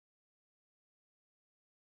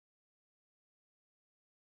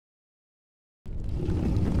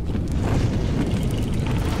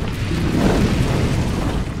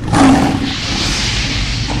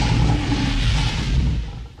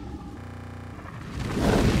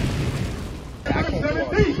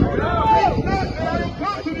17. Not that I am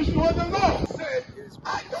come to destroy the law. Said,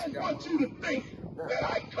 I don't want you to think that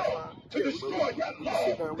I come to destroy that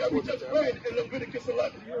law that we just read in Leviticus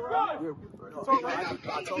 11. I didn't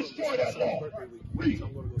come to destroy that law. Read.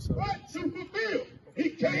 But to fulfill. He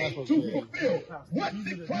came to fulfill. What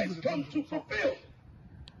did Christ come to fulfill?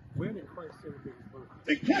 When did Christ celebrate his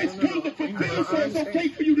birthday? Did Christ come to fulfill so it's okay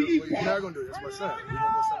for you to eat? You're not going to do it. It's my son. We're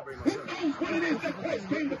going to celebrate my son. What it is that Christ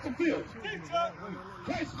came to fulfill.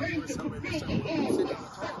 Christ came to fulfill the law.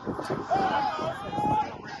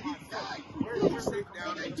 Sit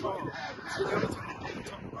down and talk.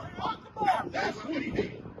 That's what he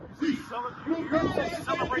did.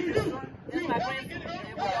 Celebrate his son.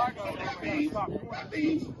 That means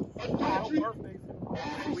adultery.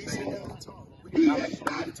 We sit down and talk. We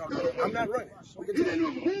can talk. I'm not running. We can talk.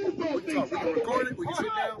 We can record it. We can sit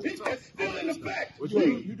down. We can talk. Still in the back. But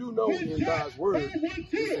you do know in God's word, he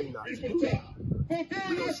say not to do it.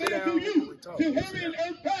 Fulfill I say to you, till heaven and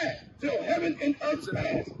earth pass. Till heaven and earth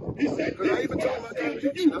pass. He said, because I even told my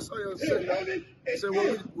congregation, I saw y'all sitting down. I said,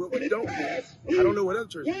 what we don't do, I don't know what other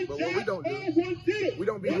churches, but what we don't do, we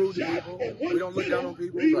don't be rude to people. We don't look down on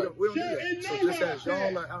people. We don't do that. So just as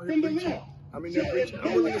y'all are out here preaching, I mean, they're preaching.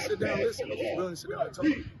 I'm willing to sit down and listen. I'm willing to sit down and talk.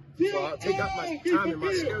 So I'll take out my time and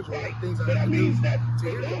my schedule and things I have to do to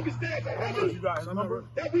hear them. You guys remember?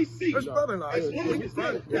 That we see. His brother-in-law. As long as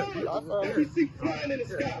that we see flying in the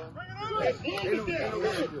sky. As long as that.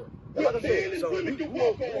 Like I said, so we ain't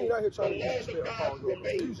out here trying to disrespect Paul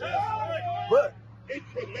confusion. But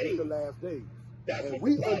it's the last days. And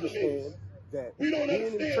we understand that being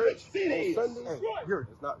in church on Sunday,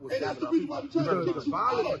 it's not what's happening. Because the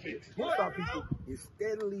violence against our people is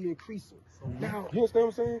steadily increasing. Now, you understand what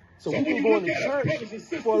I'm saying? So we've been going to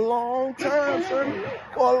church for a long time, sir.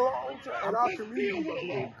 For a long time. And our community is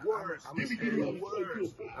doing worse. I'm going to say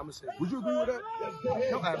words. I'm going to say, would you agree with that?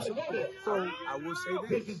 No, absolutely. So I will say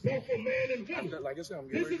this. Like I said, I'm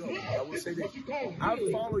getting ready to go. I will say this. I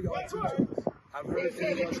follow y'all teachings. I've heard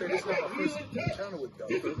things y'all say. This is not my first encounter with y'all.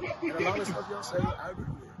 And a lot of stuff y'all say, I agree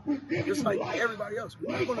with. Just like everybody else.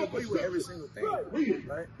 We're not going to agree with every single thing,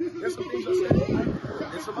 right? There's some things I say.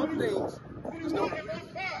 There's some other things I just don't agree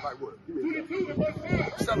with. Like what?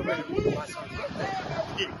 Celebrating my son's birthday.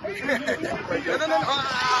 No.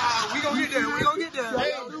 We going to get there. We going to get there.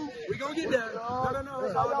 We going to get there. No.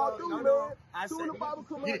 That's how y'all do, man. I soon the Bible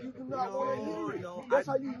come out, you do not want to hear it. No, that's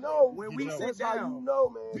how you know. When we sit that's down, how you know,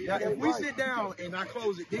 man. If we sit down and I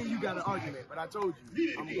close it, then you got an argument. But I told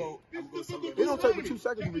you, I'm going to celebrate. It don't take but 2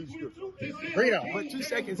 seconds to read the scripture. Bring it out. But 2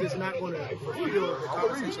 seconds is not going to fulfill the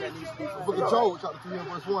conversation that needs to be fulfilled. Book of Job, chapter 3 and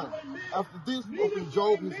verse 1. After this, opened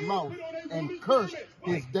Job his mouth and cursed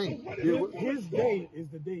his day. His day is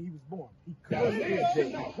the day he was born. He cursed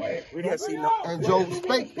his day. We don't see no. And Job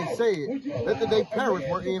spake and said, let the day perish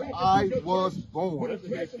wherein I was born. Let the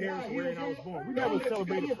day perish wherein I was born. We never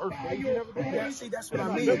celebrated birthdays. We never did that. See, that's what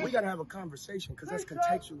I mean. We got to have a conversation because that's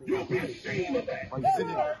contextually.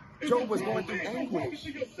 Job was going through anguish.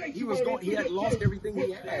 He had lost everything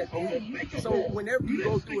he had. So whenever you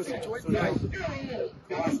go through a situation like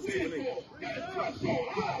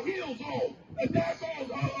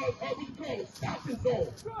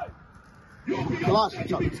Colossians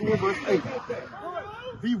chapter 2 and verse 8.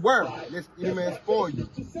 Beware lest any man spoil you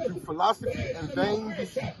through philosophy and vain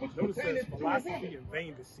deceit. Notice it says philosophy and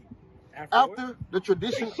vain deceit. After the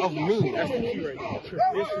tradition of men. That's the key right there.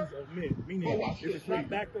 Traditions of men. Meaning, if it's not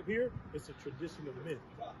backed up here, it's a tradition of men.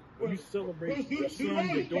 When you celebrate your son,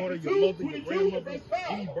 your daughter, your mother, your grandmother,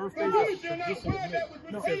 any birthday, that's a tradition of men.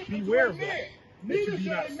 It says, beware of that. That you do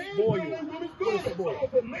not spoil. What is spoil?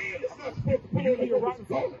 When you eat a rotten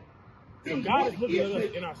fruit. So God is looking at us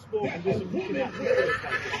in our spoiled condition. We cannot do this.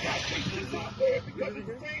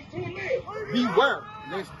 Beware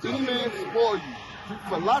lest any man spoil you through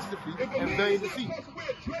philosophy and vain deceit,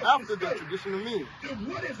 after the tradition of men,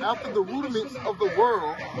 after the rudiments of the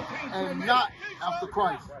world, and not after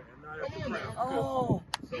Christ. oh,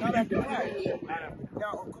 not after Christ.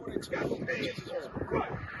 Now, according to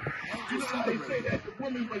you celebrate.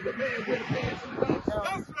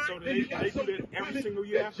 So they do that every single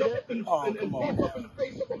year after that? Oh, come on.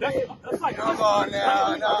 That's like, Come on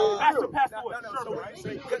now, no. Pastor what? So Sherman, right?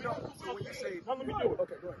 when you say, Now let me do it.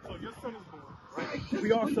 okay, go ahead. So your son is born, right?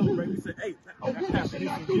 We all celebrate. We say, hey, that pastor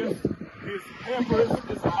needs some gifts. Here's pampers,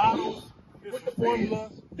 here's some bottles, here's some formula.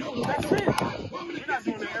 That's it. We're not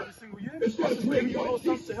doing that every single year. That's just maybe you know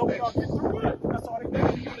something to help y'all get through it. That's all they do. They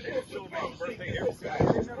don't celebrate birthday every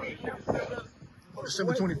single year.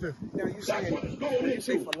 December 25th. Now you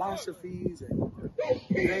say philosophies and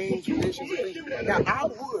vain traditions and things. Now I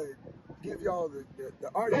would give y'all y'all the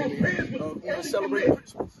argument of celebrating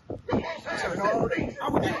Christmas. So, no, I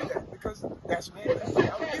would give you that because that's man. I would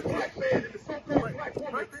give you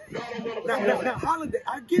that. Now, holiday,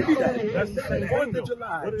 I give you that. That's the same 4th thing, of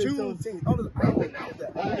July, though. Juneteenth, all of that. I would give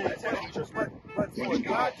that. But for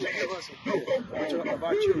God to give us a gift of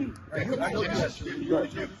our children, I know you have children. You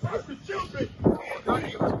have children. God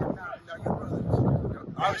give us now your brothers.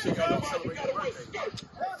 Obviously, y'all don't celebrate your birthday.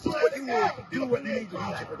 But you will do what you need to do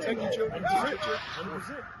to protect your children.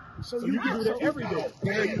 100%. So you can do that every day.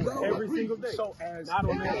 There you go. Every single day. So as not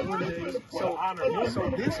on that one day. So honor him. So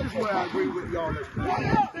this is where I agree with y'all,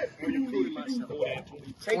 including myself.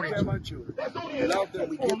 We take care of our children. We love them.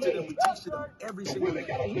 We give to them. We teach to them every single day.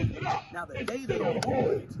 Now the day they are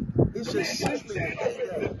born, it's just simply the day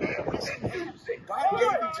that God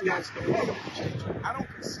gave them to us. I don't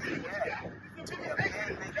consider that to be a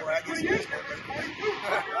man-made, or I guess it is man-made.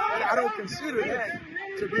 I don't consider that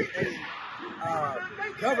to be a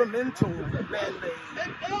governmental man-made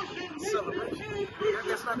celebration.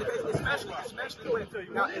 That's not the case, especially when.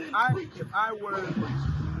 Now, if I were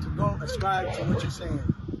to go ascribe to what you're saying,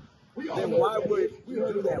 then why would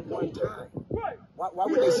you do that one time? Why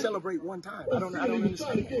would they celebrate one time? I don't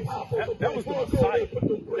understand. That was the Messiah.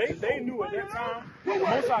 They knew at that time, the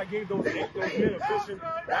Messiah gave those men a vision.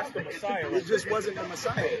 That's the Messiah. It just wasn't the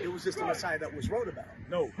Messiah. It was just the Messiah that was wrote about.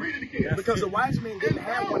 No. Because the wise men didn't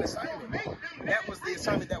have one assignment. That was the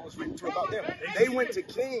assignment that was written about them. They went to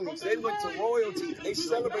kings. They went to royalty. They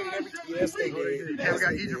celebrated everything. Yes, they did. They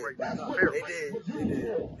got Egypt right now. They did.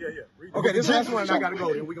 Yeah. Okay, this last one I got to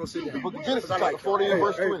go. Then we're going to sit down. Book of Genesis, chapter 40 and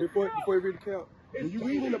verse 20. Before you read the count, when you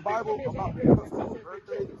read in the Bible about the customs of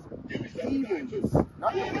birthdays, heathens,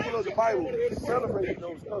 not the people of the Bible, celebrated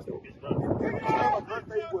those customs. Every time a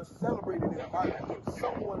birthday was celebrated in the Bible,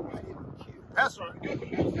 someone was getting killed. That's right.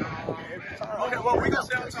 Okay, well, we're going to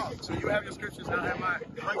stay on top. So you have your scriptures, I have mine.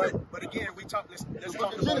 But again, let's talk Book of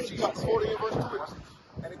about Genesis, Jesus. chapter 40 and verse 20.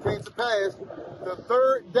 And it came to pass the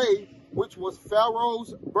third day, which was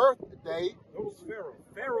Pharaoh's birthday, It was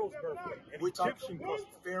Pharaoh's birthday. An Egyptian custom.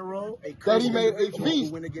 Pharaoh, that he made a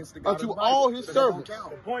feast went against the God unto of the Bible, all his so that don't servants.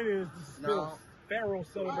 count. The point is, this is still Pharaoh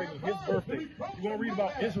celebrating his birthday. You're going to read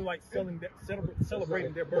about Israelites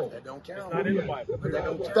celebrating their birthday. That don't count. It's not in the Bible. But that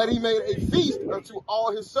don't count. That he made a feast unto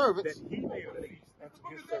all his That servants. he made a feast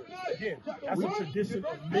unto his servants. Again, that's a tradition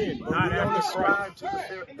of men, But not we don't after Christ. ascribe to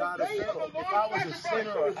the God of Pharaoh. If I was a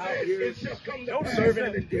sinner or out here Don't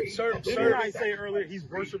serving, I say earlier, he's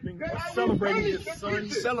worshiping, celebrating his son.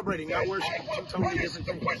 celebrating, not worshiping, two totally different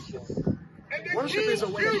things. Worship is a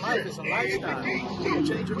way of life, it's a lifestyle. You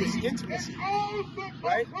change with this intimacy,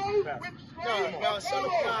 right? No,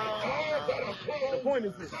 The point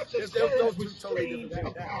is this. those two totally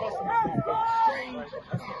different things. That custom is not good.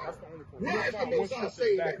 That's the only point. We'll find one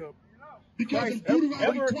scripture back up. Because Christ, in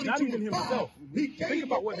Deuteronomy not 22 even himself. Think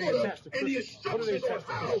about what they attach to Christmas. What do they attach to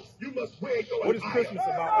Christmas? You must wear your What is Christmas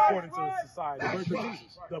about according to society? That's right.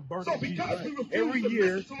 The birth of Jesus. Every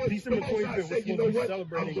year, December 25th, we're supposed to be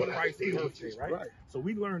celebrating Christ's birthday, right? So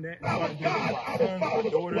we learned that and started doing it to our sons, our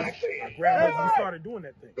daughters, our grandmothers. We started doing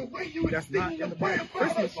that thing. That's not in the Bible.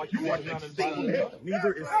 Christmas, like you said, is not in the Bible.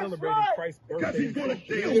 Neither is celebrating Christ's birthday.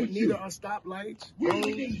 Neither are stoplights,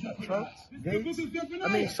 roads, trucks, gates. I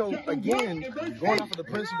mean, so again, going off of the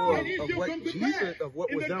principle of what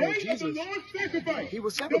was done with Jesus, he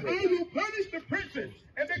was celebrating.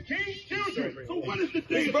 And the king's children. So what is the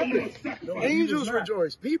thing? Angels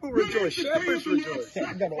rejoice, people rejoice, shepherds rejoice.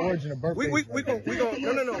 I got the origin of birthday. We go.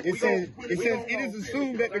 No. It says it is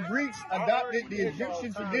assumed that the Greeks adopted the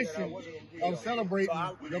Egyptian tradition of celebrating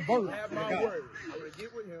the birth I have of my God. word. I'm gonna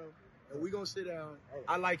get with him, and we're gonna sit down.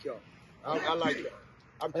 I like y'all. I like y'all.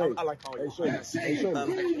 I like all y'all. Hey,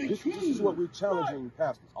 Sherman, this is what we're challenging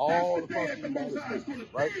pastors all across the United States,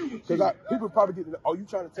 right? Because people probably get, oh, you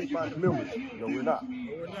trying to take my members? No, we're not.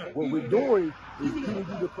 What we're doing is giving you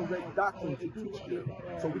the correct doctrine to teach them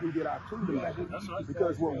so we can get our kingdom back.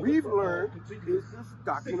 Because what we've learned is this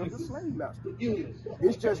doctrine of the slave master.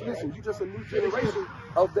 It's just, listen, you're just a new generation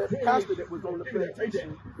of that pastor that was on the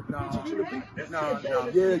plantation teaching the people. No.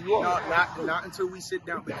 Yeah, you are. No, not until we sit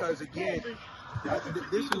down, because again,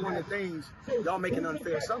 this is one of the things, y'all making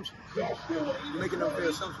unfair assumptions. You're making unfair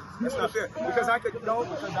assumptions. That's not fair. Because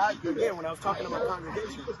again, when I was talking to my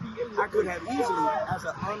congregation, I could have easily, as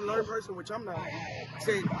an unlearned person, which I'm not,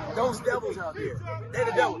 said, those devils out there, they're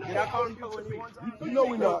the devil. Did I call them devil any one time? You know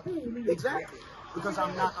we're not. Exactly. Because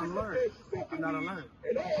I'm not unlearned.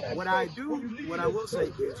 What I will say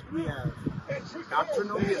is we have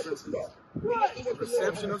doctrinal differences. The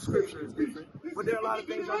reception of scripture is different. But there are a lot of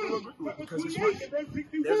things I do agree with because it's right.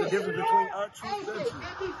 There's a difference between untruth and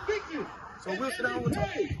truth. So we'll sit down with you.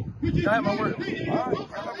 I have my word.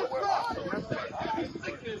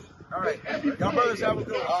 All right. Y'all brothers have a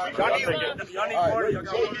good one. Y'all need water. Y'all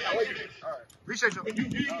got water. All right. Appreciate you.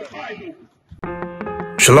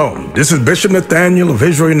 Shalom, this is Bishop Nathaniel of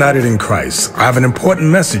Israel United in Christ. I have an important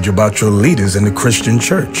message about your leaders in the Christian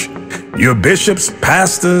church. Your bishops,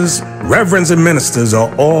 pastors, reverends, and ministers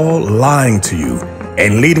are all lying to you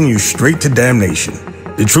and leading you straight to damnation.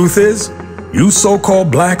 The truth is, you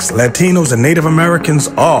so-called blacks, Latinos, and Native Americans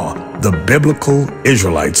are the biblical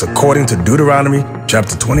Israelites, according to Deuteronomy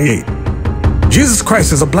chapter 28. Jesus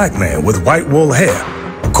Christ is a black man with white wool hair,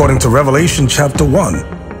 according to Revelation chapter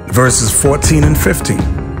 1. Verses 14 and 15.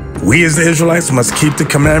 We as the Israelites must keep the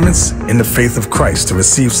commandments in the faith of Christ to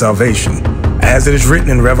receive salvation, as it is written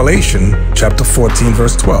in Revelation chapter 14,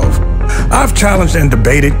 verse 12. I've challenged and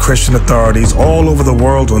debated Christian authorities all over the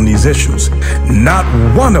world on these issues. Not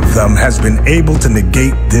one of them has been able to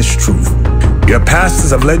negate this truth. Your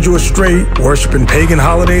pastors have led you astray, worshiping pagan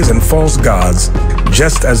holidays and false gods,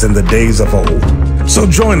 just as in the days of old. So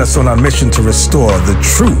join us on our mission to restore the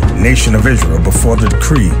true nation of Israel before the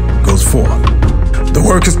decree goes forth. The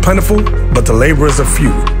work is plentiful, but the laborers are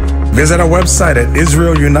few. Visit our website at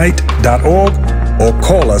israelunite.org or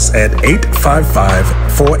call us at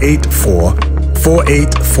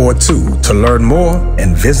 855-484-4842 to learn more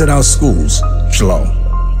and visit our schools. Shalom.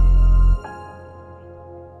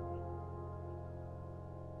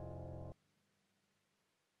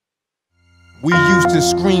 We used to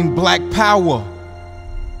scream black power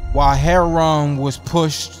while heroin was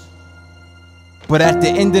pushed. But at the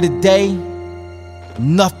end of the day,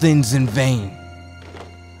 nothing's in vain.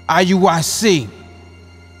 IUIC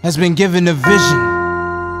has been given a vision.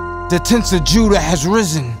 The tents of Judah has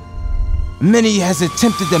risen. Many has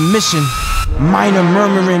attempted the mission, minor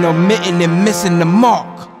murmuring, omitting, and missing the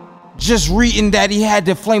mark. Just reading that he had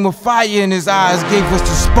the flame of fire in his eyes gave us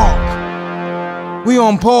the spark. We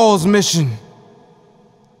on Paul's mission.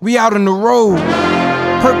 We out on the road,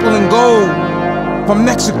 purple and gold, from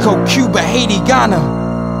Mexico, Cuba, Haiti, Ghana,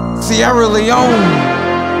 Sierra Leone.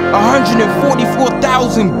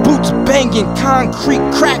 144,000 boots banging, concrete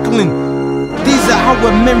crackling. These are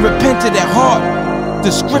our men repented at heart. The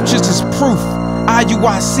scriptures is proof.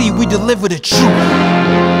 IUIC, we deliver the truth.